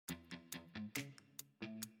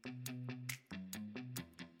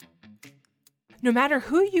No matter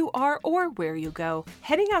who you are or where you go,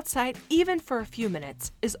 heading outside even for a few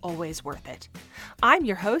minutes is always worth it. I'm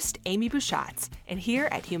your host, Amy Bouchatz, and here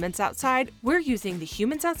at Humans Outside, we're using the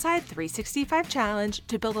Humans Outside 365 Challenge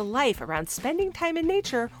to build a life around spending time in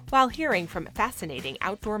nature while hearing from fascinating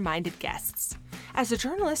outdoor-minded guests. As a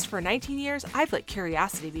journalist for 19 years, I've let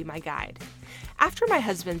curiosity be my guide. After my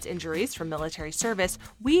husband's injuries from military service,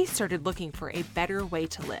 we started looking for a better way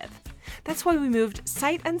to live. That's why we moved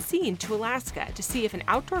sight unseen to Alaska to see if an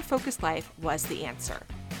outdoor-focused life was the answer.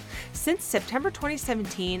 Since September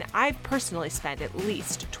 2017, I've personally spent at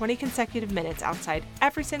least 20 consecutive minutes outside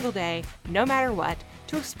every single day, no matter what,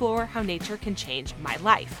 to explore how nature can change my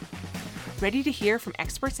life. Ready to hear from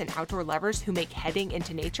experts and outdoor lovers who make heading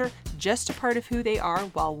into nature just a part of who they are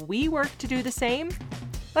while we work to do the same?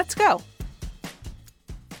 Let's go!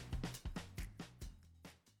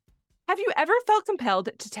 Have you ever felt compelled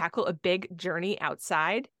to tackle a big journey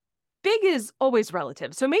outside? Big is always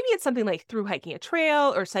relative, so maybe it's something like through hiking a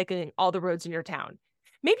trail or cycling all the roads in your town.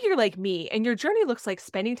 Maybe you're like me and your journey looks like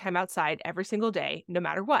spending time outside every single day, no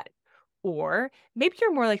matter what. Or maybe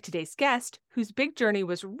you're more like today's guest, whose big journey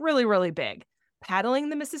was really, really big, paddling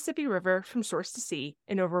the Mississippi River from source to sea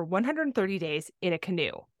in over 130 days in a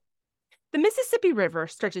canoe. The Mississippi River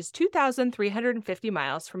stretches 2,350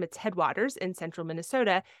 miles from its headwaters in central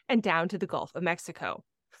Minnesota and down to the Gulf of Mexico.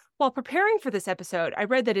 While preparing for this episode, I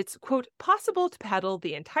read that it's, quote, possible to paddle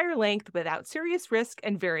the entire length without serious risk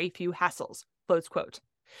and very few hassles, close quote.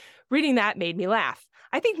 Reading that made me laugh.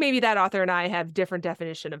 I think maybe that author and I have different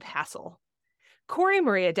definition of hassle. Cory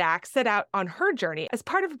Maria Dack set out on her journey as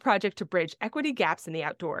part of a project to bridge equity gaps in the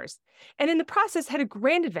outdoors, and in the process had a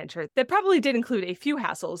grand adventure that probably did include a few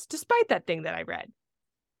hassles, despite that thing that I read.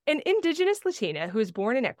 An indigenous Latina who was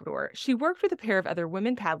born in Ecuador, she worked with a pair of other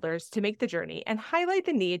women paddlers to make the journey and highlight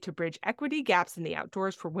the need to bridge equity gaps in the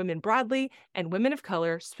outdoors for women broadly and women of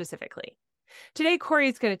color specifically. Today, Cory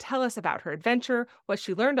is going to tell us about her adventure, what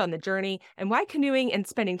she learned on the journey, and why canoeing and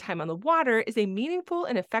spending time on the water is a meaningful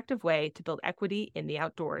and effective way to build equity in the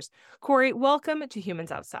outdoors. Cory, welcome to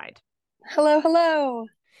Humans Outside. Hello, hello.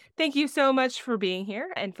 Thank you so much for being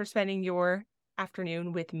here and for spending your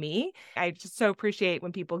afternoon with me. I just so appreciate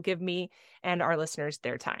when people give me and our listeners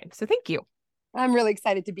their time. So thank you. I'm really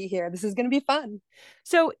excited to be here. This is going to be fun.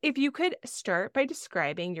 So if you could start by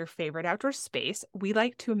describing your favorite outdoor space, we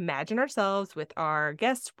like to imagine ourselves with our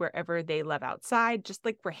guests wherever they love outside, just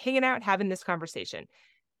like we're hanging out having this conversation.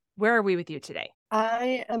 Where are we with you today?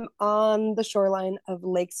 I am on the shoreline of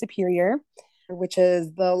Lake Superior, which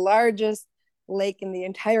is the largest lake in the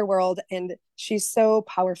entire world. And she's so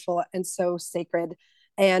powerful and so sacred.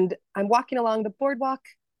 And I'm walking along the boardwalk,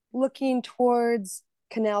 looking towards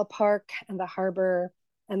Canal Park and the harbor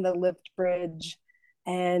and the lift bridge.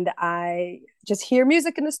 And I just hear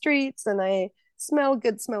music in the streets and I smell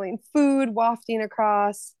good smelling food wafting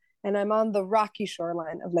across. And I'm on the rocky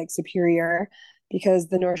shoreline of Lake Superior because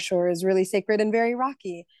the North Shore is really sacred and very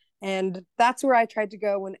rocky. And that's where I tried to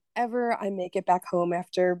go whenever I make it back home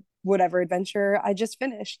after whatever adventure I just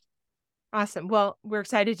finished. Awesome. Well, we're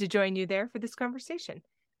excited to join you there for this conversation.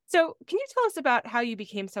 So can you tell us about how you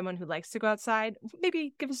became someone who likes to go outside?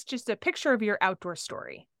 Maybe give us just a picture of your outdoor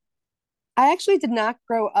story. I actually did not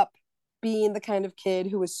grow up being the kind of kid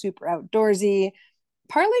who was super outdoorsy,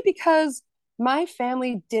 partly because my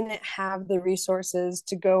family didn't have the resources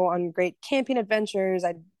to go on great camping adventures.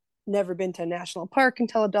 I'd never been to a national park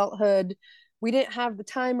until adulthood. We didn't have the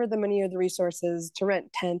time or the money or the resources to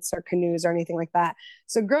rent tents or canoes or anything like that.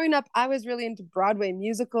 So growing up, I was really into Broadway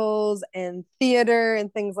musicals and theater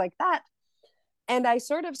and things like that. And I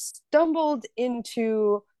sort of stumbled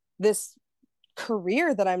into this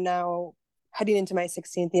career that I'm now heading into my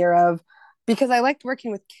 16th year of because I liked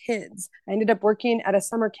working with kids. I ended up working at a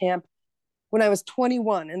summer camp when I was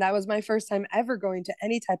 21, and that was my first time ever going to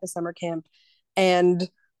any type of summer camp. And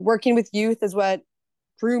working with youth is what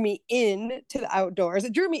drew me into the outdoors.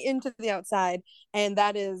 It drew me into the outside, and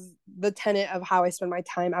that is the tenet of how I spend my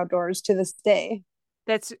time outdoors to this day.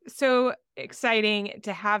 That's so exciting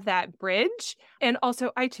to have that bridge. And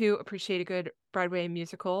also, I too appreciate a good Broadway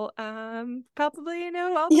musical. Probably,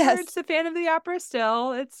 all the words, a fan of the opera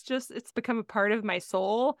still. It's become a part of my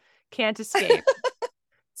soul. Can't escape.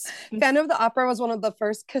 Fan of the Opera was one of the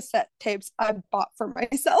first cassette tapes I bought for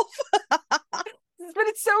myself. But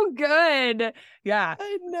it's so good. Yeah.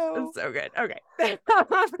 I know. It's so good. Okay.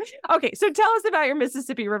 Okay. So tell us about your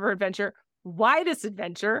Mississippi River adventure. Why this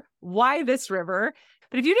adventure? Why this river?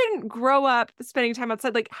 But if you didn't grow up spending time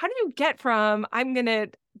outside, like how do you get from I'm going to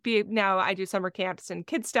be now I do summer camps and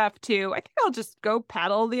kid stuff to I think I'll just go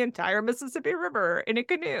paddle the entire Mississippi River in a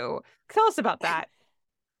canoe. Tell us about that.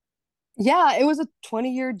 Yeah, it was a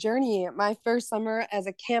 20-year journey. My first summer as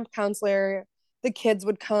a camp counselor, the kids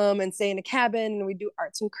would come and stay in a cabin and we'd do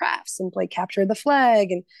arts and crafts and play capture the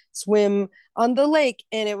flag and swim on the lake.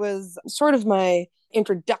 And it was sort of my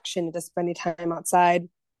introduction to spending time outside.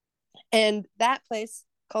 And that place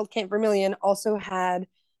called Camp Vermilion also had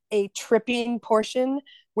a tripping portion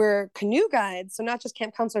where canoe guides, so not just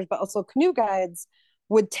camp counselors, but also canoe guides,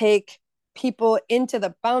 would take people into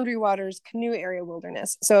the Boundary Waters Canoe Area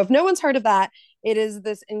Wilderness. So if no one's heard of that, it is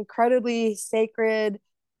this incredibly sacred,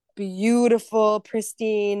 beautiful,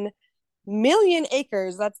 pristine million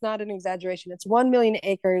acres. That's not an exaggeration. It's 1 million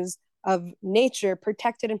acres of nature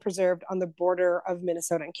protected and preserved on the border of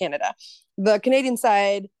Minnesota and Canada. The Canadian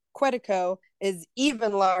side, Quetico, is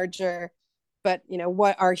even larger, but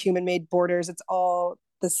what are human made borders? It's all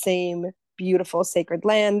the same beautiful sacred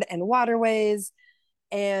land and waterways.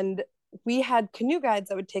 And we had canoe guides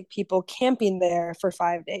that would take people camping there for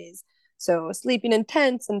 5 days. So sleeping in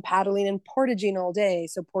tents and paddling and portaging all day.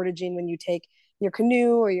 So portaging when you take your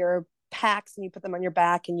canoe or your packs and you put them on your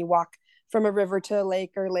back and you walk from a river to a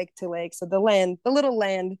lake or lake to lake. So the little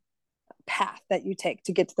land path that you take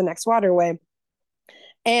to get to the next waterway.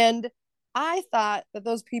 And I thought that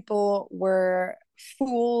those people were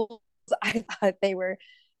fools. I thought they were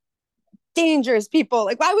dangerous people.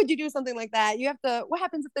 Like, why would you do something like that? You have to, what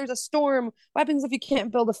happens if there's a storm? What happens if you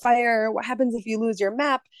can't build a fire? What happens if you lose your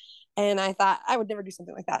map? And I thought, I would never do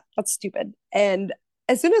something like that. That's stupid. And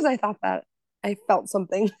as soon as I thought that, I felt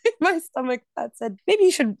something in my stomach that said, maybe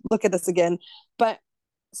you should look at this again. But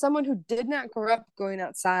someone who did not grow up going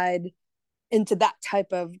outside into that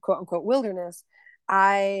type of quote unquote wilderness,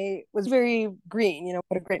 I was very green.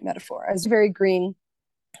 What a great metaphor. I was very green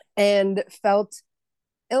and felt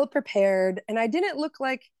ill prepared. And I didn't look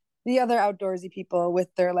like the other outdoorsy people with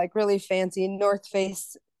their like really fancy North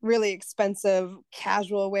Face, really expensive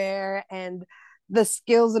casual wear and the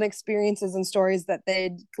skills and experiences and stories that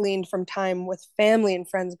they'd gleaned from time with family and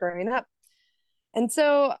friends growing up. And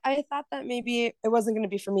so I thought that maybe it wasn't going to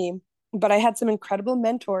be for me. But I had some incredible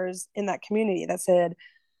mentors in that community that said,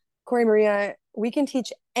 Cory Maria, we can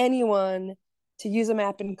teach anyone to use a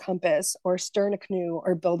map and compass or stern a canoe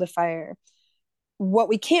or build a fire. What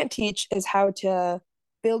we can't teach is how to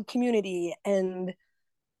build community and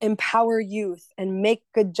empower youth and make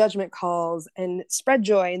good judgment calls and spread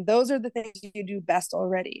joy. And those are the things you do best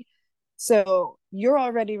already. So you're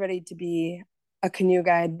already ready to be a canoe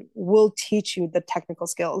guide. We'll teach you the technical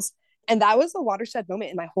skills. And that was a watershed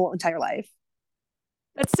moment in my whole entire life.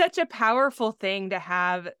 That's such a powerful thing to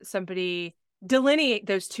have somebody delineate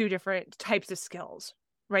those two different types of skills,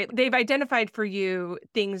 right? They've identified for you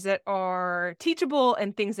things that are teachable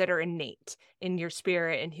and things that are innate in your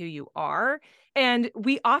spirit and who you are. And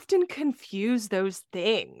we often confuse those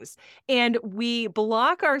things and we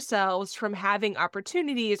block ourselves from having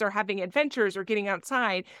opportunities or having adventures or getting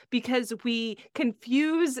outside because we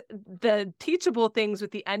confuse the teachable things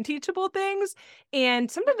with the unteachable things. And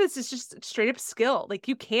some of this is just straight up skill. Like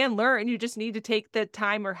you can learn, you just need to take the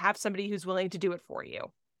time or have somebody who's willing to do it for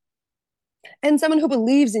you. And someone who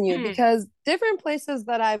believes in you, Mm. because different places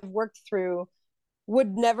that I've worked through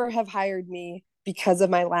would never have hired me because of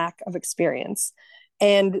my lack of experience.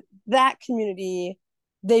 And that community,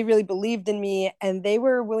 they really believed in me and they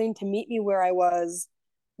were willing to meet me where I was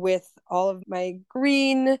with all of my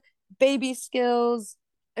green baby skills.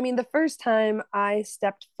 I mean, the first time I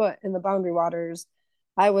stepped foot in the Boundary Waters,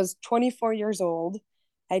 I was 24 years old.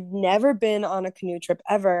 I'd never been on a canoe trip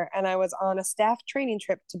ever, and I was on a staff training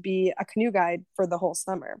trip to be a canoe guide for the whole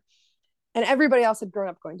summer. And everybody else had grown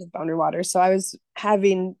up going to the Boundary Waters. So I was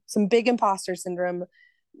having some big imposter syndrome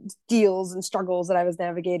deals and struggles that I was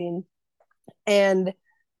navigating. And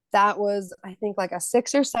that was, I think, like a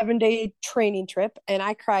 6 or 7 day training trip. And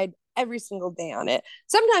I cried every single day on it.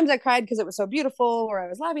 Sometimes I cried because it was so beautiful or I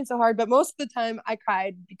was laughing so hard, but most of the time I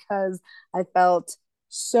cried because I felt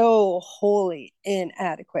so wholly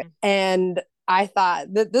inadequate. And I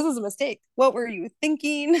thought that this is a mistake. What were you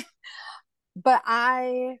thinking? But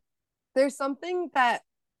there's something that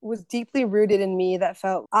was deeply rooted in me that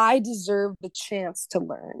felt I deserved the chance to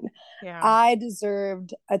learn. Yeah. I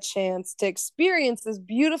deserved a chance to experience this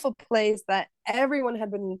beautiful place that everyone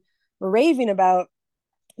had been raving about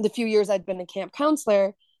the few years I'd been a camp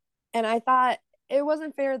counselor. And I thought it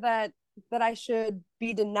wasn't fair that I should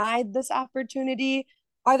be denied this opportunity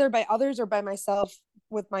either by others or by myself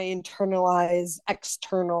with my internalized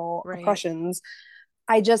external Right. oppressions.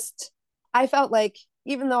 I felt like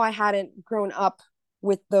even though I hadn't grown up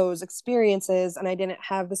with those experiences and I didn't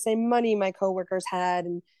have the same money my coworkers had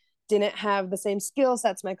and didn't have the same skill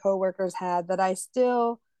sets my coworkers had, that I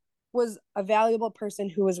still was a valuable person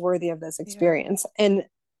who was worthy of this Yeah. experience. And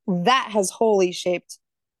that has wholly shaped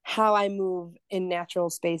how I move in natural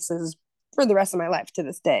spaces for the rest of my life to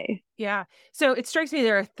this day. Yeah. So it strikes me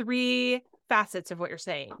there are three facets of what you're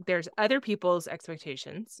saying. There's other people's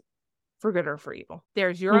expectations, for good or for evil.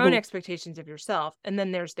 There's your own Mm-hmm. expectations of yourself, and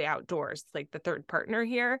then there's the outdoors, like the third partner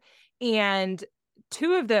here. And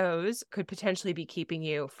two of those could potentially be keeping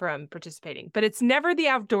you from participating, but it's never the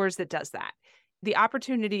outdoors that does that. The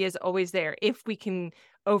opportunity is always there if we can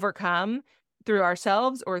overcome through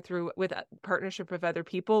ourselves or through with a partnership with other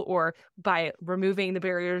people or by removing the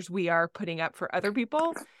barriers we are putting up for other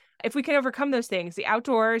people. If we can overcome those things, the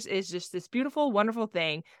outdoors is just this beautiful, wonderful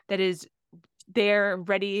thing that is there,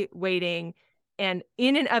 ready, waiting, and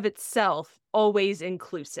in and of itself, always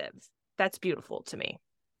inclusive. That's beautiful to me.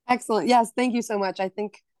 Excellent. Yes, thank you so much. I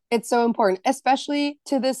think it's so important, especially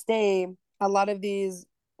to this day. A lot of these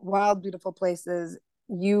wild, beautiful places,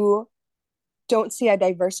 you don't see a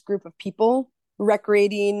diverse group of people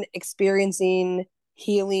recreating, experiencing,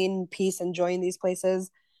 healing, peace, and joy in these places.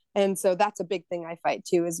 And so that's a big thing I fight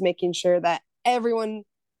too, is making sure that everyone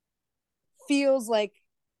feels like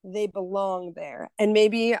they belong there. And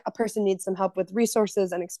maybe a person needs some help with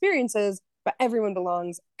resources and experiences, but everyone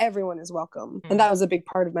belongs, everyone is welcome. And Mm. that was a big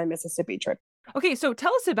part of my Mississippi trip. Okay, so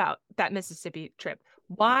tell us about that Mississippi trip.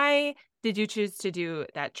 Why did you choose to do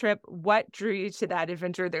that trip? What drew you to that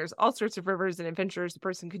adventure? There's all sorts of rivers and adventures a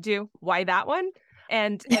person could do. Why that one?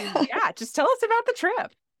 And yeah, just tell us about the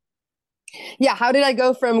trip. Yeah, how did I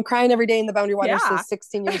go from crying every day in the Boundary Waters to Yeah.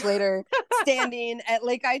 16 years later standing at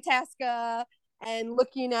Lake Itasca and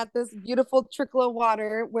looking at this beautiful trickle of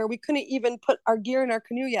water where we couldn't even put our gear in our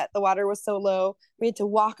canoe yet. The water was so low. We had to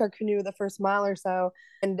walk our canoe the first mile or so,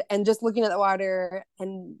 and just looking at the water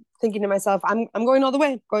and thinking to myself, I'm going all the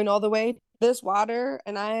way, going all the way. This water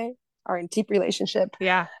and I are in deep relationship.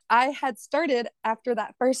 Yeah. I had started after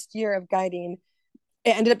that first year of guiding.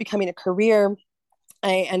 It ended up becoming a career.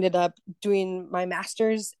 I ended up doing my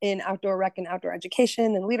master's in outdoor rec and outdoor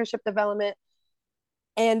education and leadership development.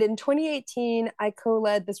 And in 2018, I co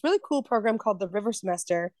led this really cool program called the River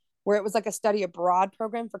Semester, where it was like a study abroad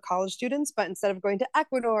program for college students. But instead of going to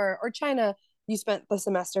Ecuador or China, you spent the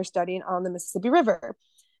semester studying on the Mississippi River.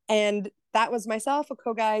 And that was myself, a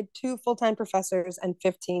co guide, two full time professors, and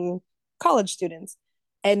 15 college students.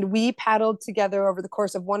 And we paddled together over the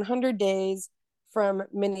course of 100 days from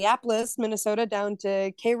Minneapolis, Minnesota, down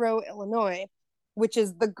to Cairo, Illinois, which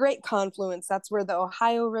is the great confluence. That's where the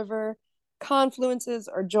Ohio River confluences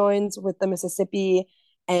or joins with the Mississippi.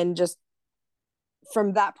 And just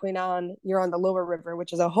from that point on, you're on the lower river,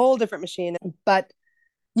 which is a whole different machine. But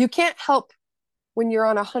you can't help when you're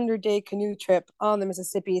on a 100-day canoe trip on the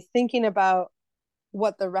Mississippi thinking about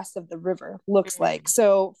what the rest of the river looks like. Mm.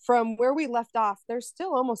 So from where we left off, there's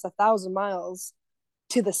still almost 1,000 miles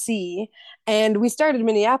to the sea. And we started in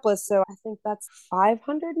Minneapolis. So I think that's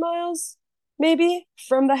 500 miles maybe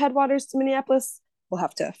from the headwaters to Minneapolis. We'll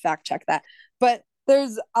have to fact check that. But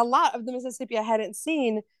there's a lot of the Mississippi I hadn't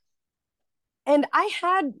seen. And I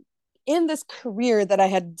had in this career that I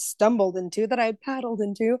had stumbled into, that I had paddled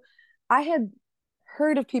into, I had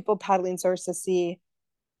heard of people paddling source to sea,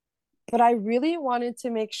 but I really wanted to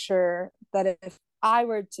make sure that if I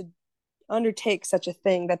were to undertake such a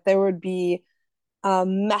thing, that there would be a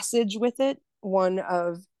message with it, one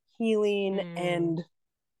of healing Mm. and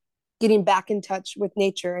getting back in touch with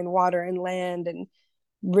nature and water and land and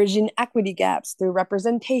bridging equity gaps through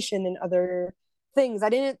representation and other things. I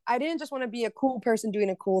didn't just want to be a cool person doing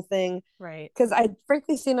a cool thing, Right. because I'd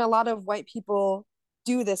frankly seen a lot of white people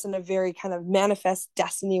do this in a very kind of manifest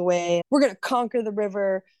destiny way. We're going to conquer the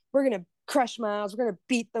river. We're going to crush miles. We're going to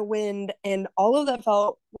beat the wind. And all of that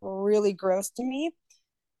felt really gross to me.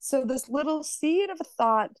 So this little seed of a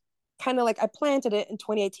thought, kind of like I planted it in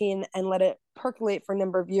 2018 and let it percolate for a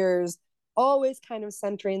number of years, always kind of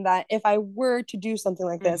centering that if I were to do something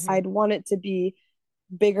like this, Mm-hmm. I'd want it to be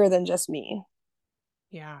bigger than just me.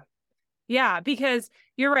 Yeah. Yeah, because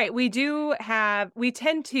you're right. We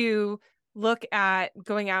tend to look at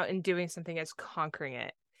going out and doing something as conquering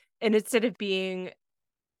it. And instead of being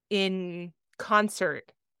in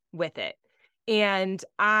concert with it. And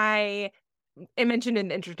I mentioned in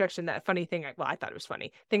the introduction that funny thing. I thought it was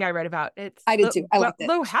funny thing I read about. It's I did too. I liked it.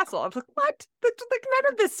 low hassle. I was like, what? Like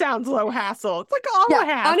none of this sounds low hassle. It's like all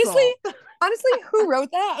Yeah, a honestly, hassle. who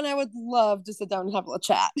wrote that? And I would love to sit down and have a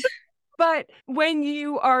chat. But when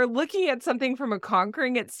you are looking at something from a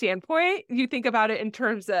conquering it standpoint, you think about it in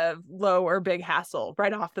terms of low or big hassle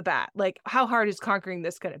right off the bat. Like, how hard is conquering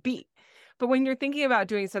this going to be? But when you're thinking about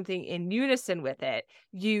doing something in unison with it,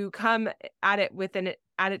 you come at it with an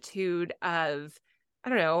attitude of I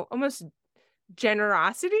don't know, almost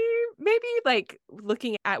generosity, maybe like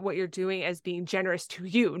looking at what you're doing as being generous to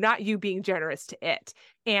you, not you being generous to it,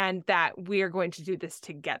 and that we are going to do this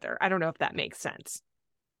together. I don't know if that makes sense.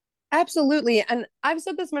 Absolutely. And I've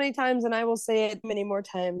said this many times and I will say it many more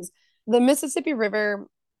times. The Mississippi River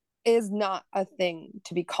is not a thing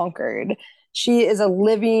to be conquered. She is a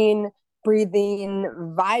living,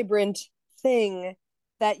 breathing, vibrant thing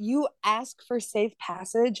that you ask for safe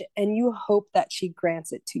passage and you hope that she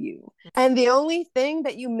grants it to you. And the only thing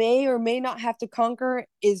that you may or may not have to conquer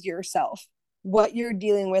is yourself, what you're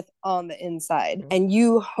dealing with on the inside. And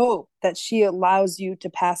you hope that she allows you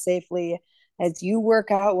to pass safely as you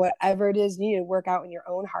work out whatever it is you need to work out in your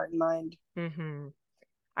own heart and mind. Mm-hmm.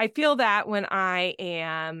 I feel that when I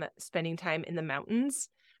am spending time in the mountains.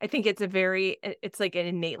 I think it's like an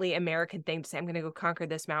innately American thing to say, I'm going to go conquer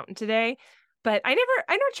this mountain today. But I'm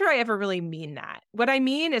not sure I ever really mean that. What I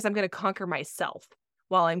mean is I'm going to conquer myself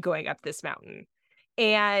while I'm going up this mountain.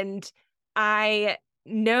 And I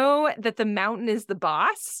know that the mountain is the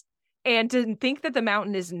boss. And to think that the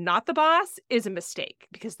mountain is not the boss is a mistake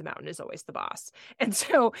because the mountain is always the boss. And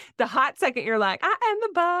so the hot second you're like, I am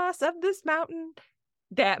the boss of this mountain,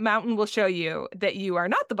 that mountain will show you that you are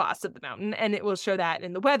not the boss of the mountain, and it will show that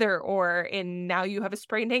in the weather or in now you have a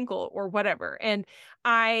sprained ankle or whatever. And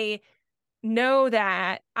I know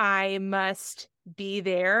that I must be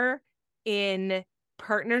there in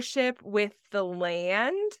partnership with the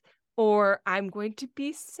land or I'm going to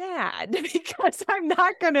be sad because I'm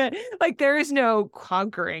not gonna, like, there is no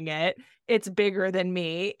conquering it. It's bigger than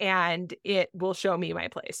me and it will show me my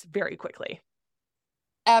place very quickly.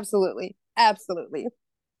 Absolutely. Absolutely.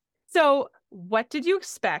 So, what did you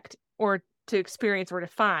expect or to experience or to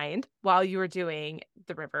find while you were doing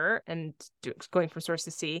the river and going from source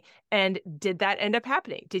to sea? And did that end up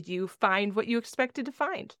happening? Did you find what you expected to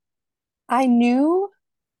find? I knew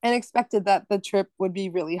and expected that the trip would be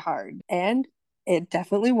really hard, and it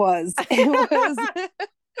definitely was. It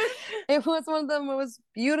was one of the most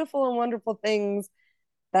beautiful and wonderful things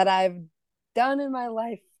that I've done in my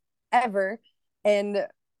life ever. And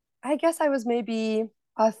I guess I was maybe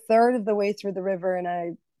a third of the way through the river and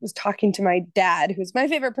I was talking to my dad, who's my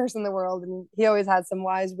favorite person in the world, and he always had some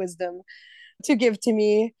wise wisdom to give to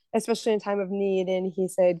me, especially in time of need. And he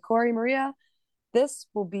said, Cory Maria, this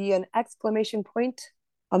will be an exclamation point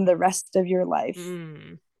on the rest of your life.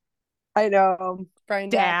 Mm. I know, Brian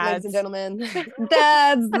Dack, ladies and Dads. gentlemen.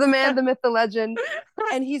 Dad's the man, the myth, the legend.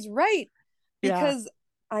 And he's right, Yeah. because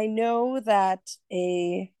I know that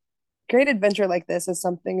a great adventure like this is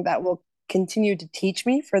something that will continue to teach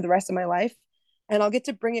me for the rest of my life. And I'll get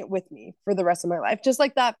to bring it with me for the rest of my life. Just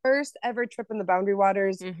like that first ever trip in the Boundary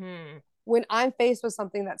Waters, Mm-hmm. when I'm faced with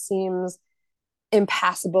something that seems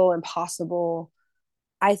impassable, impossible,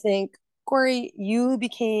 I think, Cory, you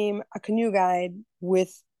became a canoe guide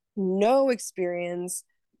with no experience,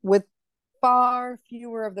 with far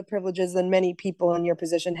fewer of the privileges than many people in your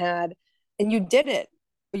position had, and you did it.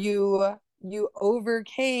 You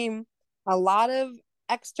overcame a lot of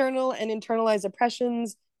external and internalized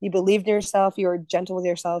oppressions. You believed in yourself, you were gentle with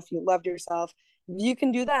yourself, you loved yourself. If you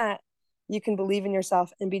can do that, you can believe in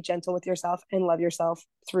yourself and be gentle with yourself and love yourself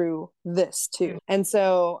through this too. And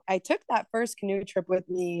so I took that first canoe trip with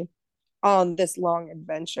me on this long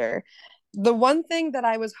adventure. The one thing that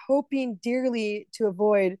I was hoping dearly to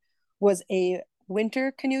avoid was a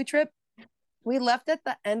winter canoe trip. We left at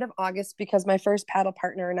the end of August because my first paddle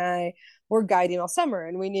partner and I were guiding all summer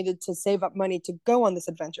and we needed to save up money to go on this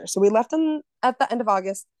adventure. So we left at the end of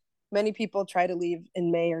August. Many people try to leave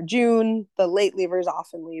in May or June. The late leavers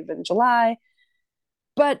often leave in July.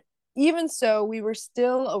 But even so, we were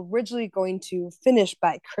still originally going to finish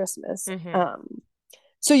by Christmas. Mm-hmm.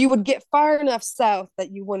 So you would get far enough south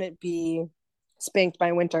that you wouldn't be spanked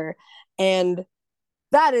by winter. And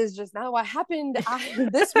that is just not what happened.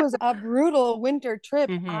 This was a brutal winter trip.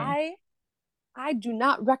 Mm-hmm. I do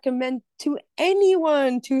not recommend to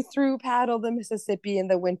anyone to through paddle the Mississippi in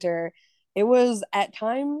the winter. It was at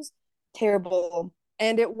times terrible,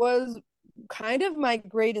 and it was kind of my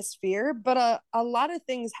greatest fear. But a lot of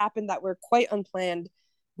things happened that were quite unplanned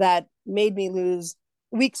that made me lose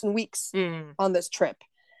weeks and weeks Mm. on this trip.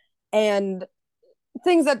 And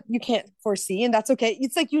things that you can't foresee, and that's okay.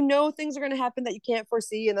 It's like, things are going to happen that you can't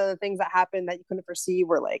foresee, and then the things that happen that you couldn't foresee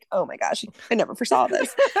were like, oh my gosh, I never foresaw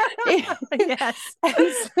this. Yes.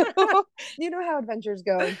 And so you know how adventures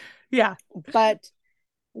go. Yeah. But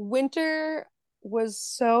winter was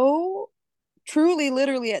so truly,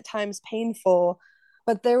 literally at times painful,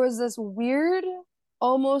 but there was this weird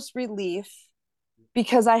almost relief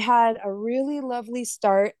because I had a really lovely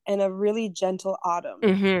start and a really gentle autumn.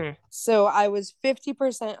 Mm-hmm. So I was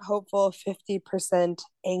 50% hopeful, 50%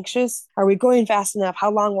 anxious. Are we going fast enough?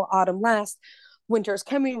 How long will autumn last? Winter's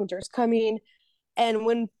coming, winter's coming. And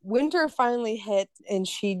when winter finally hit and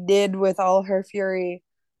she did with all her fury,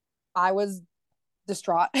 I was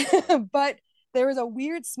distraught. But there was a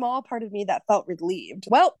weird small part of me that felt relieved.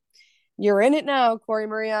 Well, you're in it now, Cory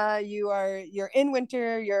Maria. You're in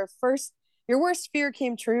winter. Your worst fear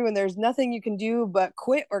came true, and there's nothing you can do but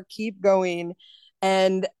quit or keep going.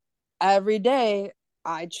 And every day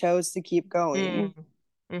I chose to keep going.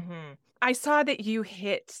 Mm-hmm. I saw that you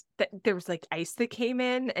hit that there was like ice that came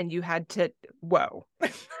in and you had to, whoa.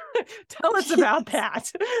 Tell us about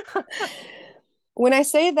that. When I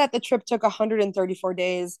say that the trip took 134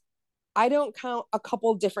 days, I don't count a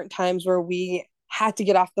couple different times where we had to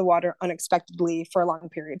get off the water unexpectedly for a long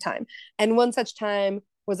period of time. And one such time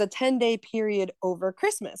was a 10-day period over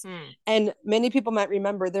Christmas. Mm. And many people might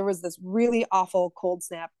remember there was this really awful cold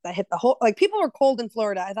snap that hit the whole, like people were cold in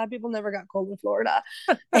Florida. I thought people never got cold in Florida.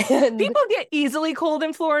 And People get easily cold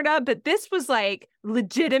in Florida, but this was like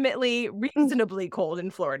legitimately reasonably cold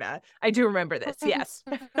in Florida. I do remember this. Yes.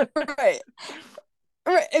 right.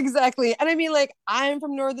 Right, exactly. And I mean, like, I'm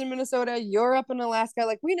from northern Minnesota, you're up in Alaska.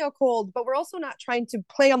 Like, we know cold, but we're also not trying to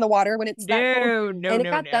play on the water when it's that cold. No, no, And it no,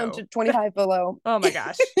 got down to no. 25 below. Oh my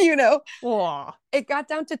gosh. you know, Oh, it got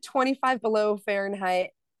down to 25 below Fahrenheit.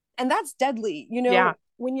 And that's deadly. yeah.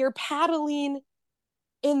 When you're paddling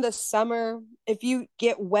in the summer, if you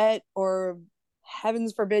get wet or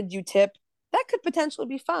heavens forbid you tip, that could potentially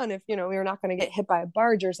be fun if, you're not going to get hit by a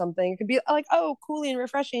barge or something. It could be like, oh, cooling and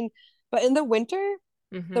refreshing. But in the winter,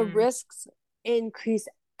 the Mm-hmm. risks increase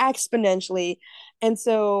exponentially. And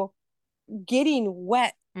so getting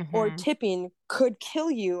wet or Mm-hmm. tipping could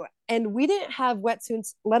kill you. And we didn't have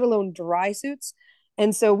wetsuits, let alone dry suits.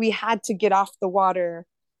 And so we had to get off the water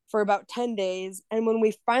for about 10 days. And when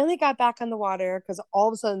we finally got back on the water, because all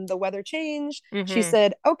of a sudden the weather changed, she Mm-hmm.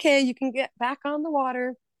 said, okay, you can get back on the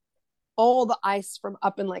water. All the ice from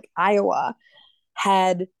up in like Iowa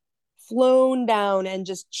had flown down and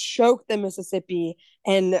just choked the Mississippi.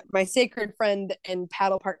 And my sacred friend and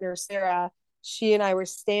paddle partner, Sarah, she and I were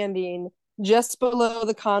standing just below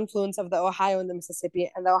the confluence of the Ohio and the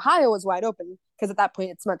Mississippi. And the Ohio was wide open because at that point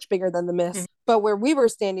it's much bigger than the Miss. But where we were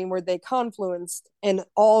standing, where they confluenced, and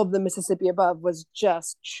all of the Mississippi above was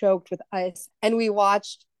just choked with ice. And we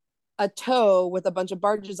watched a tow with a bunch of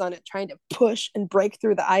barges on it trying to push and break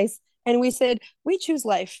through the ice. And we said, we choose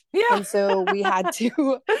life. Yeah. And so we had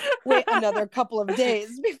to wait another couple of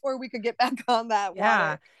days before we could get back on that Yeah.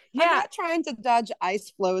 water. I'm Yeah. not trying to dodge ice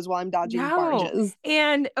flows while I'm dodging No. barges.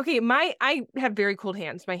 And okay, I have very cold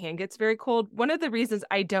hands. My hand gets very cold. One of the reasons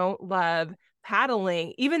I don't love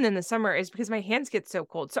paddling, even in the summer, is because my hands get so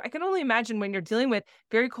cold. So I can only imagine when you're dealing with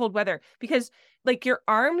very cold weather, because like your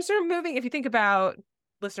arms are moving. If you think about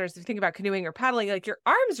listeners, if you think about canoeing or paddling, like your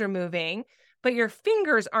arms are moving, but your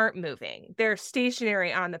fingers aren't moving. They're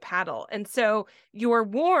stationary on the paddle. And so your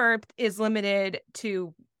warmth is limited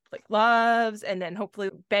to like gloves and then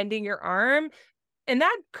hopefully bending your arm, and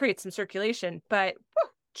that creates some circulation, but whew,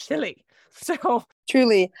 chilly. So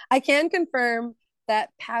Truly, I can confirm that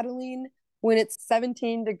paddling when it's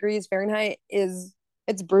 17 degrees Fahrenheit is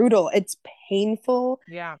it's brutal. It's painful.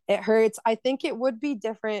 yeah, It hurts. I think it would be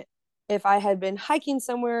different if I had been hiking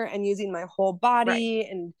somewhere and using my whole right. body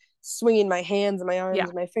and swinging my hands and my arms Yeah.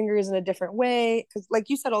 and my fingers in a different way. Because, like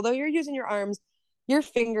you said, although you're using your arms, your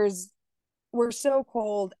fingers were so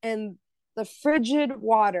cold, and the frigid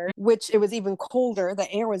water, which it was even colder,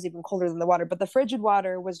 the air was even colder than the water, but the frigid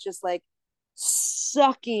water was just like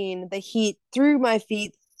sucking the heat through my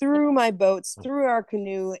feet, through my boats, through our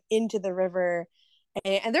canoe into the river.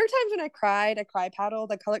 And there are times when I cry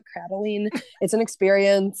paddled, I call it craddling. It's an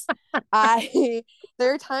experience. I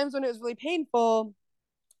there are times when it was really painful,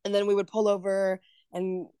 and then we would pull over,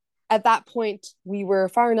 and at that point we were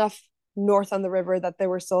far enough north on the river that there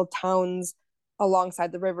were still towns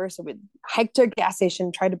alongside the river, so we'd hike to a gas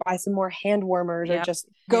station, try to buy some more hand warmers, or Yep. just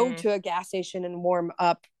go Hmm. to a gas station and warm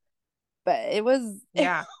up. But it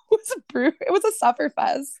Yeah. it was a suffer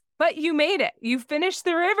fest. But you made it. You finished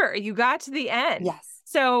the river. You got to the end. Yes.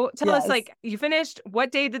 So tell us, Yes. like, you finished.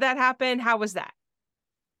 What day did that happen? How was that?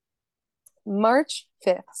 March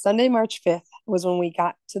 5th, Sunday, March 5th was when we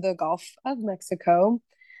got to the Gulf of Mexico.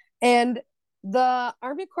 And the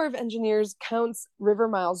Army Corps of Engineers counts river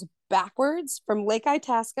miles backwards from Lake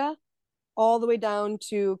Itasca all the way down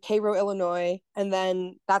to Cairo, Illinois. And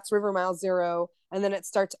then that's river mile zero. And then it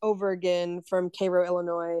starts over again from Cairo,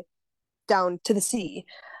 Illinois down to the sea.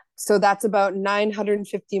 So that's about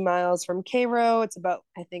 950 miles from Cairo. It's about,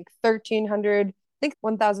 I think, 1,300, I think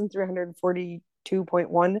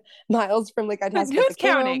 1,342.1 miles from Lake But Itasca to who's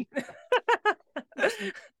Cairo. counting?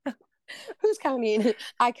 Who's counting?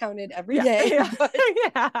 I counted every Yeah, day, yeah, but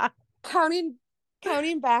yeah. counting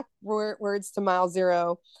backwards to mile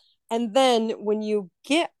zero. And then when you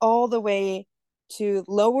get all the way to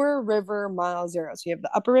lower river mile zero, so you have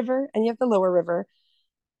the upper river and you have the lower river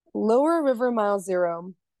mile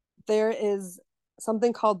zero, there is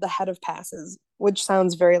something called the head of passes, which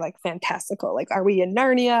sounds very like fantastical. Like, are we in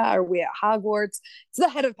Narnia? Are we at Hogwarts? It's the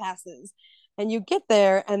head of passes. And you get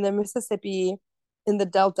there, and the Mississippi in the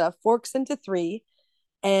Delta forks into three,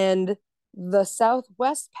 and the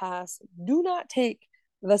Southwest Pass, do not take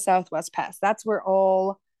the Southwest Pass. That's where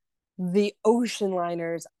all the ocean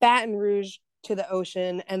liners, Baton Rouge to the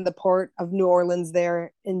ocean, and the port of New Orleans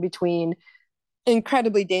there in between.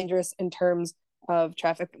 Incredibly dangerous in terms of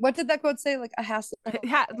traffic. What did that quote say? Like a hassle,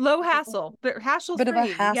 Low hassle, but hassle bit of a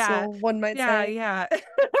free. Yeah, hassle, one might yeah, say. yeah.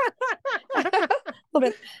 A little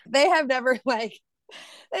bit. They have never like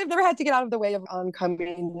they've never had to get out of the way of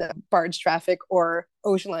oncoming barge traffic or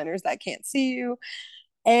ocean liners that can't see you.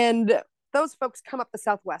 And those folks come up the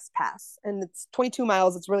Southwest Pass, and it's 22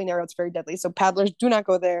 miles. It's really narrow. It's very deadly. So paddlers do not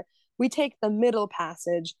go there. We take the middle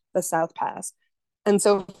passage, the South Pass. And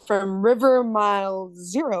so from river mile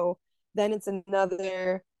zero, then it's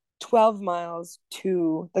another 12 miles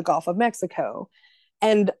to the Gulf of Mexico.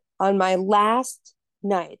 And on my last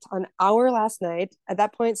night, on our last night, at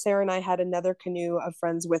that point, Sarah and I had another canoe of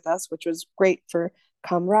friends with us, which was great for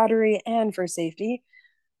camaraderie and for safety.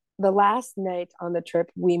 The last night on the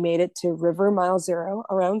trip, we made it to River Mile Zero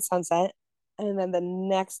around sunset. And then the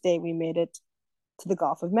next day, we made it to the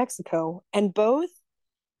Gulf of Mexico. And both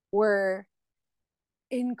were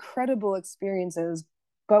incredible experiences.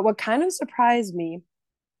 But what kind of surprised me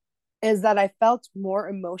is that I felt more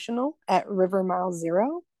emotional at River Mile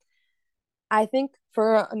Zero. I think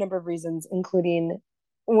for a number of reasons, including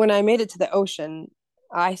when I made it to the ocean,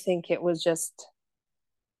 I think it was just,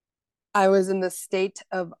 I was in the state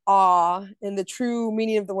of awe in the true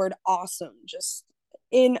meaning of the word awesome, just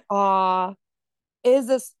in awe. Is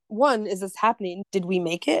this happening? Did we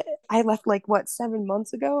make it? I left like what, 7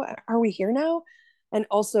 months ago? Are we here now? And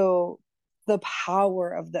also the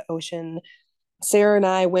power of the ocean. Sarah and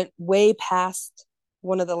I went way past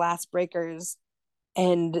one of the last breakers,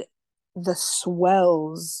 and the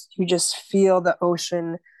swells, you just feel the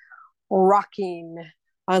ocean rocking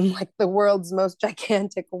on like the world's most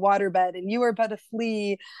gigantic waterbed, and you were but a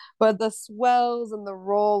flea, but the swells and the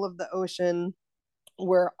roll of the ocean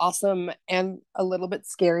were awesome and a little bit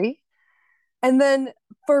scary. And then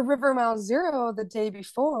for River Mile Zero, the day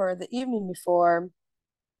before, the evening before,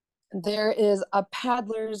 there is a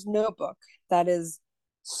paddler's notebook that is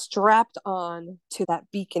strapped on to that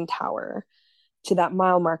beacon tower, to that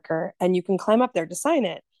mile marker, and you can climb up there to sign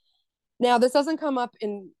it. Now, this doesn't come up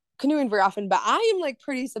in canoeing very often, but I am like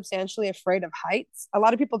pretty substantially afraid of heights. A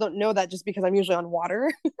lot of people don't know that just because I'm usually on water.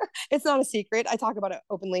 It's not a secret. I talk about it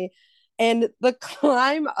openly. And the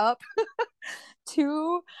climb up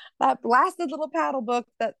to that blasted little paddle book,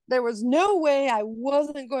 that there was no way I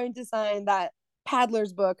wasn't going to sign that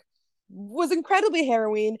paddler's book, was incredibly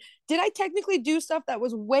harrowing. Did I technically do stuff that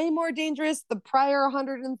was way more dangerous the prior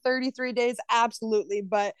 133 days? Absolutely.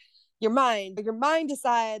 But your mind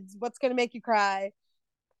decides what's going to make you cry.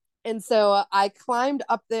 And so I climbed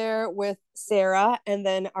up there with Sarah, and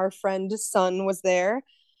then our friend Sun was there.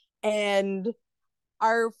 And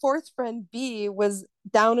our fourth friend B was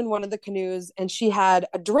down in one of the canoes, and she had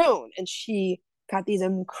a drone, and she got these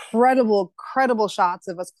incredible shots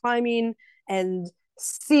of us climbing and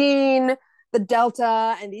seeing the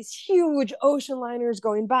delta and these huge ocean liners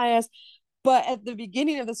going by us. But at the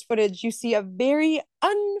beginning of this footage, you see a very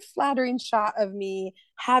unflattering shot of me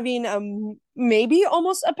having a maybe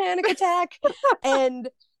almost a panic attack. And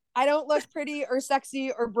I don't look pretty or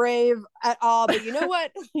sexy or brave at all. But you know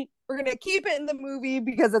what? We're going to keep it in the movie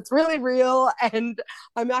because it's really real. And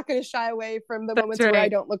I'm not going to shy away from the That's moments where I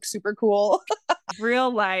right. don't look super cool.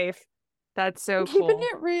 Real life. That's so Keeping cool.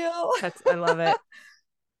 it real. I love it.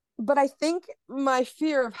 But I think my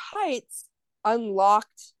fear of heights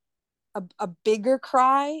unlocked a bigger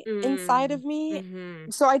cry inside Mm. of me. Hmm.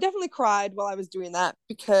 So I definitely cried while I was doing that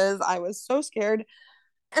because I was so scared.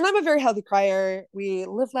 And I'm a very healthy crier. We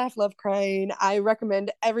live, laugh, love crying. I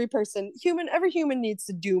recommend every human needs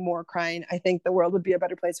to do more crying. I think the world would be a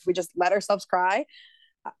better place if we just let ourselves cry,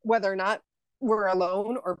 whether or not we're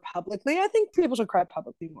alone or publicly. I think people should cry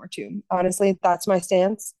publicly more too. Honestly, that's my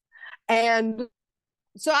stance. And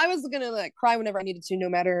so I was gonna like cry whenever I needed to, no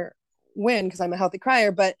matter when, because I'm a healthy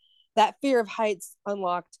crier. But that fear of heights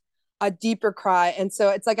unlocked a deeper cry. And so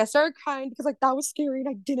it's like I started crying because like that was scary and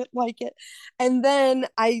I didn't like it. And then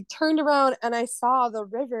I turned around and I saw the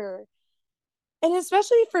river. And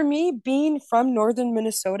especially for me being from northern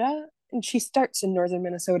Minnesota, and she starts in northern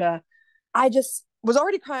Minnesota, I just was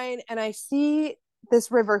already crying and I see this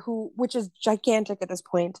river which is gigantic at this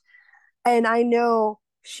point, and I know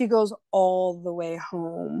she goes all the way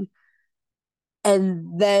home.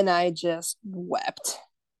 And then I just wept.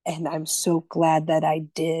 And I'm so glad that I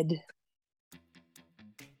did.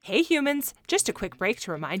 Hey humans, just a quick break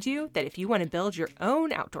to remind you that if you want to build your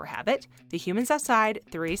own outdoor habit, the Humans Outside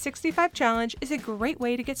 365 Challenge is a great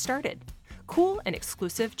way to get started. Cool and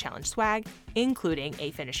exclusive challenge swag, including a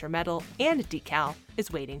finisher medal and a decal,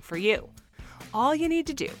 is waiting for you. All you need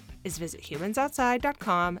to do is visit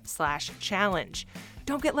humansoutside.com/challenge.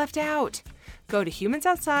 Don't get left out. Go to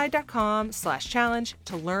humansoutside.com/challenge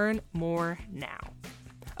to learn more now.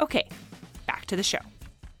 Okay, back to the show.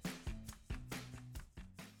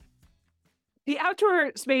 The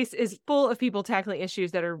outdoor space is full of people tackling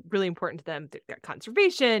issues that are really important to them. They've got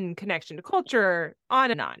conservation, connection to culture,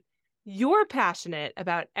 on and on. You're passionate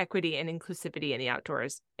about equity and inclusivity in the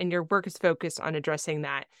outdoors, and your work is focused on addressing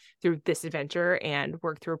that through this adventure and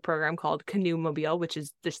work through a program called Canoe Mobile, which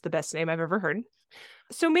is just the best name I've ever heard.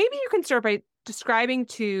 So maybe you can start by describing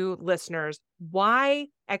to listeners why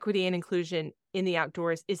equity and inclusion in the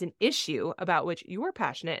outdoors is an issue about which you're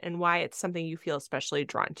passionate and why it's something you feel especially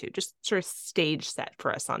drawn to. Just sort of stage set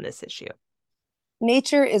for us on this issue.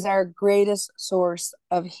 Nature is our greatest source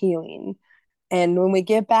of healing. And when we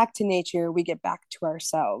get back to nature, we get back to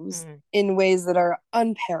ourselves in ways that are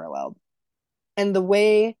unparalleled. And the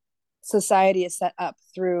way society is set up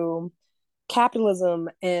through capitalism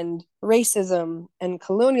and racism and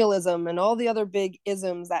colonialism and all the other big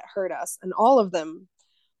isms that hurt us, and all of them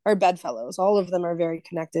are bedfellows. All of them are very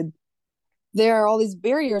connected. There are all these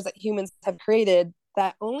barriers that humans have created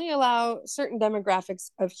that only allow certain demographics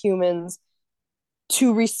of humans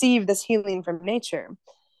to receive this healing from nature.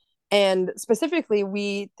 And specifically,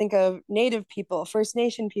 we think of Native people, First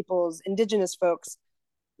Nation peoples, Indigenous folks.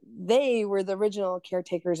 They were the original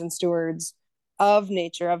caretakers and stewards of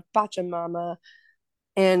nature, of Pachamama,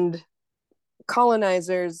 and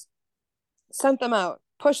colonizers sent them out,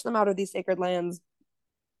 pushed them out of these sacred lands,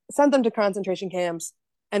 sent them to concentration camps,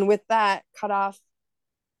 and with that, cut off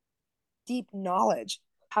deep knowledge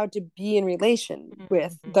how to be in relation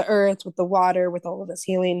with the earth, with the water, with all of this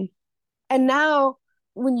healing. And now,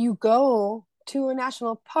 when you go to a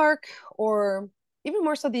national park, or even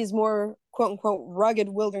more so these more quote unquote rugged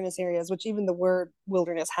wilderness areas, which even the word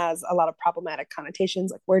wilderness has a lot of problematic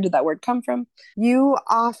connotations, like where did that word come from? You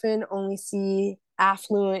often only see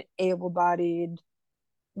affluent, able-bodied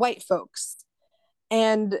white folks.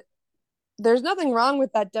 And there's nothing wrong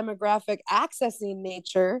with that demographic accessing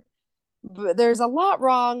nature, but there's a lot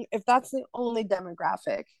wrong if that's the only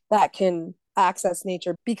demographic that can access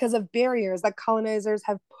nature because of barriers that colonizers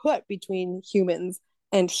have put between humans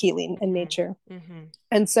and healing and nature.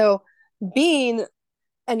 And so being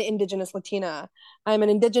an Indigenous Latina, I'm an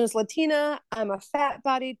Indigenous Latina, I'm a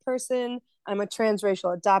fat-bodied person, I'm a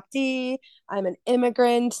transracial adoptee, I'm an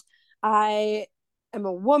immigrant, I am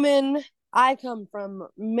a woman. I come from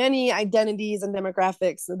many identities and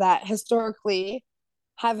demographics that historically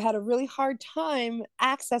have had a really hard time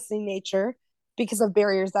accessing nature because of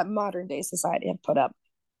barriers that modern day society have put up.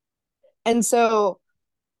 And so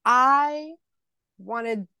I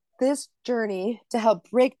wanted this journey to help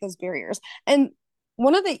break those barriers. And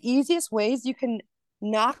one of the easiest ways you can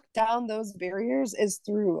knock down those barriers is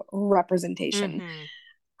through representation.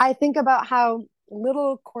 I think about how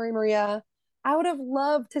little Cory Maria, I would have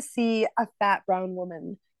loved to see a fat brown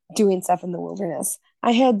woman doing stuff in the wilderness.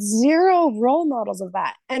 I had zero role models of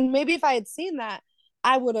that. And maybe if I had seen that,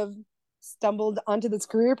 I would have stumbled onto this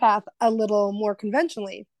career path a little more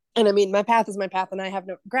conventionally. And I mean, my path is my path and I have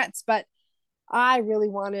no regrets, but I really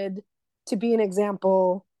wanted to be an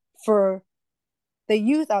example for the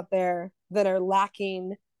youth out there that are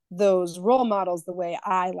lacking those role models the way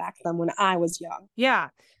I lacked them when I was young. Yeah.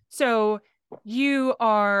 So you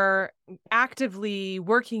are actively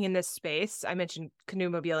working in this space. I mentioned Canoe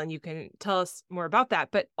Mobile, and you can tell us more about that,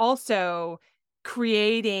 but also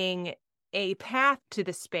creating a path to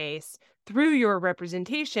the space through your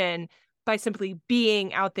representation by simply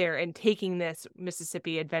being out there and taking this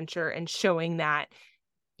Mississippi adventure and showing that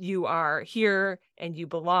you are here and you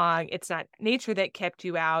belong. It's not nature that kept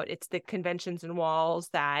you out. It's the conventions and walls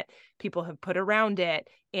that people have put around it.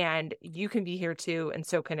 And you can be here too. And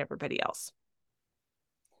so can everybody else.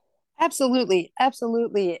 Absolutely.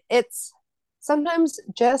 Absolutely. It's sometimes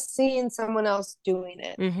just seeing someone else doing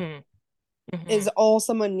it Mm-hmm. Mm-hmm. is all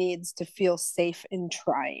someone needs to feel safe in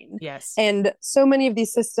trying. Yes. And so many of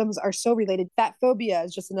these systems are so related. Fat phobia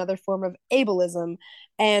is just another form of ableism.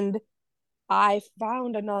 And I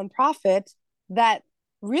found a nonprofit that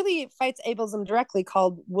really fights ableism directly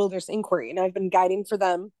called Wilderness Inquiry, and I've been guiding for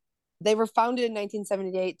them. They were founded in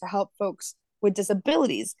 1978 to help folks with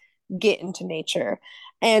disabilities get into nature.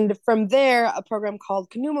 And from there, a program called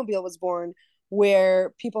Canoe was born,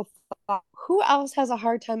 where people thought, who else has a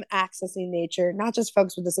hard time accessing nature? Not just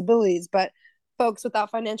folks with disabilities, but folks without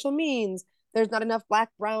financial means. There's not enough Black,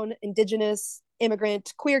 Brown, Indigenous,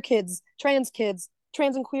 immigrant, queer kids, trans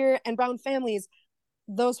and queer and brown families.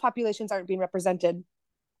 Those populations aren't being represented.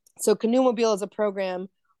 So Canoe Mobile is a program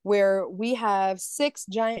where we have 6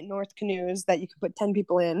 giant North canoes that you can put 10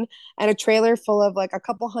 people in, and a trailer full of like a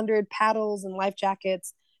couple hundred paddles and life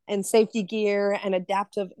jackets and safety gear and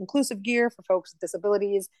adaptive inclusive gear for folks with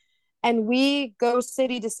disabilities. And we go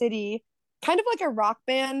city to city, kind of like a rock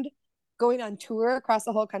band going on tour across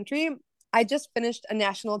the whole country. I just finished a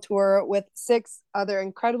national tour with 6 other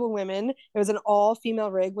incredible women. It was an all female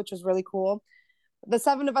rig, which was really cool. The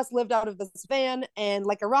 7 of us lived out of this van, and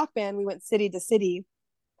like a rock band, we went city to city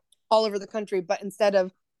all over the country. But instead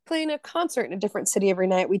of playing a concert in a different city every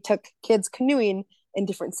night, we took kids canoeing in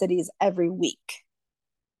different cities every week.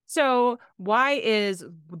 So why is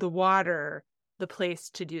the water the place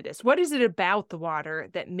to do this? What is it about the water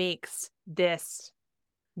that makes this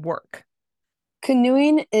work?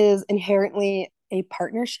 Canoeing is inherently a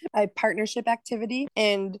partnership activity.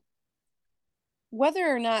 And whether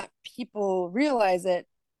or not people realize it,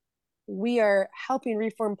 we are helping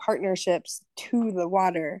reform partnerships to the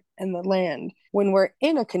water and the land when we're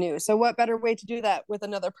in a canoe. So, what better way to do that with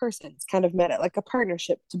another person? It's kind of meta, like a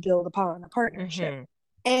partnership to build upon a partnership. Mm-hmm.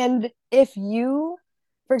 And if you,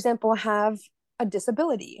 for example, have a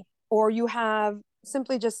disability, or you have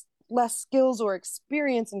simply just less skills or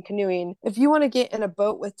experience in canoeing, if you want to get in a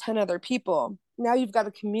boat with 10 other people, now you've got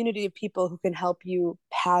a community of people who can help you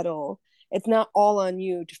paddle. It's not all on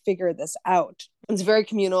you to figure this out. It's very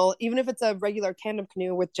communal. Even if it's a regular tandem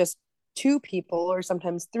canoe with just 2 people or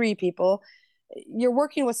sometimes 3 people, you're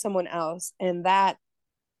working with someone else. And that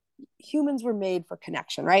humans were made for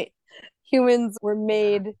connection, right? Humans were Yeah.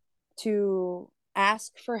 made to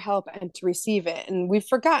ask for help and to receive it. And we've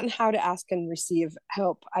forgotten how to ask and receive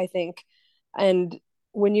help, I think. And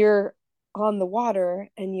when you're on the water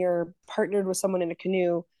and you're partnered with someone in a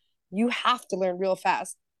canoe, you have to learn real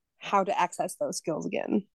fast how to access those skills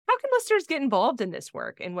again. How can listeners get involved in this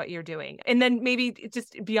work and what you're doing? And then maybe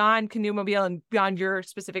just beyond Canoe Mobile and beyond your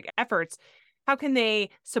specific efforts, how can they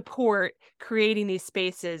support creating these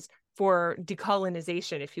spaces for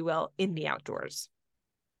decolonization, if you will, in the outdoors?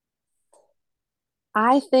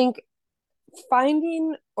 I think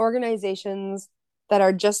finding organizations that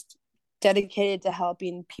are just dedicated to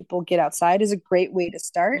helping people get outside is a great way to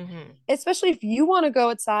start, Mm-hmm. especially if you want to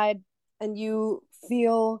go outside and you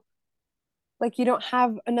feel like you don't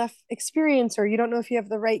have enough experience or you don't know if you have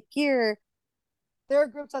the right gear. There are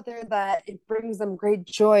groups out there that it brings them great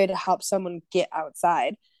joy to help someone get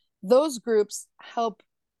outside. Those groups help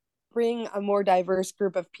bring a more diverse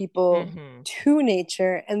group of people Mm-hmm. to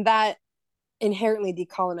nature, and that inherently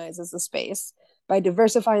decolonizes the space by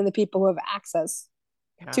diversifying the people who have access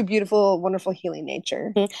Yeah. to beautiful, wonderful, healing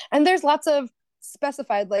nature. And there's lots of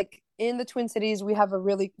specified, like in the Twin Cities, we have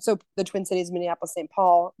the Twin Cities, Minneapolis, St.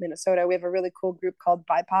 Paul, Minnesota, we have a really cool group called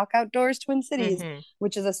BIPOC Outdoors Twin Cities, Mm-hmm.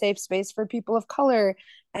 which is a safe space for people of color.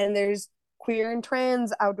 And there's queer and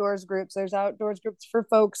trans outdoors groups. There's outdoors groups for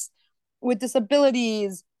folks with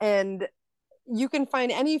disabilities. And you can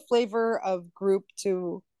find any flavor of group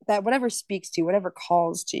to that, whatever speaks to you, whatever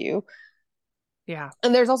calls to you. Yeah.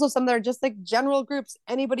 And there's also some that are just like general groups,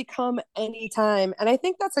 anybody come anytime. And I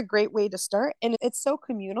think that's a great way to start. And it's so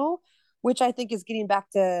communal, which I think is getting back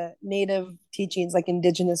to native teachings like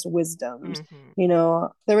indigenous wisdoms. Mm-hmm. You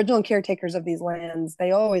know, the original caretakers of these lands,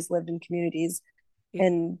 they always lived in communities Yeah.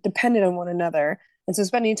 and depended on one another. And so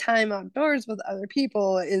spending time outdoors with other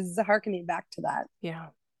people is harkening back to that. Yeah.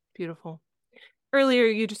 Beautiful. Earlier,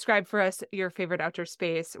 you described for us your favorite outdoor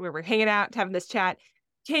space where we're hanging out, having this chat.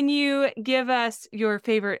 Can you give us your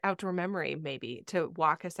favorite outdoor memory, maybe, to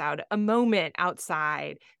walk us out a moment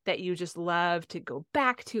outside that you just love to go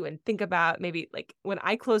back to and think about? Maybe like when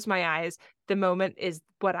I close my eyes, the moment is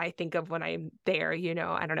what I think of when I'm there,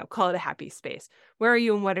 I don't know, call it a happy space. Where are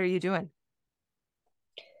you and what are you doing?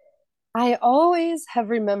 I always have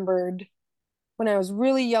remembered when I was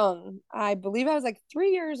really young. I believe I was like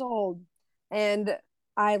 3 years old, and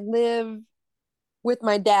I live with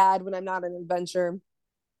my dad when I'm not on an adventure.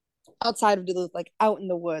 outside of Duluth, like out in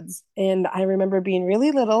the woods. And I remember being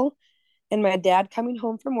really little and my dad coming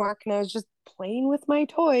home from work, and I was just playing with my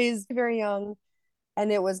toys, very young. And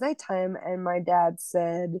it was nighttime, and my dad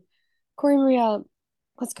said, Cory Maria,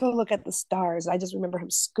 let's go look at the stars. I just remember him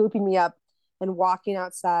scooping me up and walking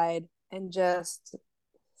outside and just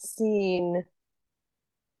seeing,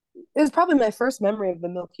 it was probably my first memory of the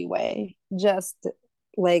Milky Way, just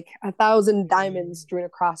like 1,000 diamonds strewn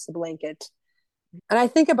across the blanket. And I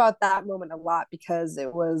think about that moment a lot because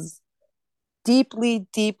it was deeply,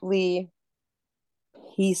 deeply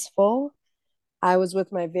peaceful. I was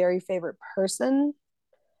with my very favorite person.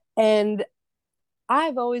 And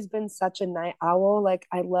I've always been such a night owl. Like,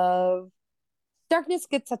 I love darkness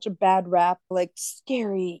gets such a bad rap, like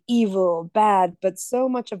scary, evil, bad, but so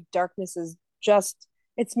much of darkness is just,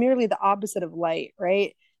 it's merely the opposite of light,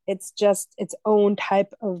 right? It's just its own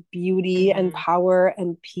type of beauty and Mm-hmm. power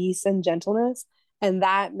and peace and gentleness. And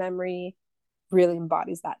that memory really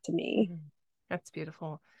embodies that to me. Mm-hmm. That's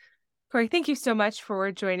beautiful. Cory, thank you so much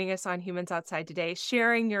for joining us on Humans Outside today,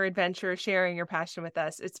 sharing your adventure, sharing your passion with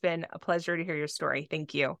us. It's been a pleasure to hear your story.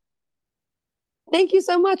 Thank you. Thank you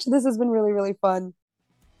so much. This has been really, really fun.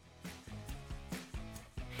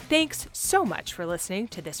 Thanks so much for listening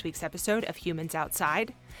to this week's episode of Humans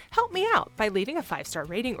Outside. Help me out by leaving a 5-star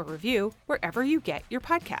rating or review wherever you get your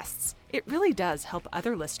podcasts. It really does help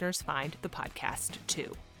other listeners find the podcast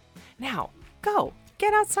too. Now, go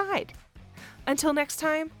get outside. Until next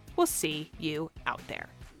time, we'll see you out there.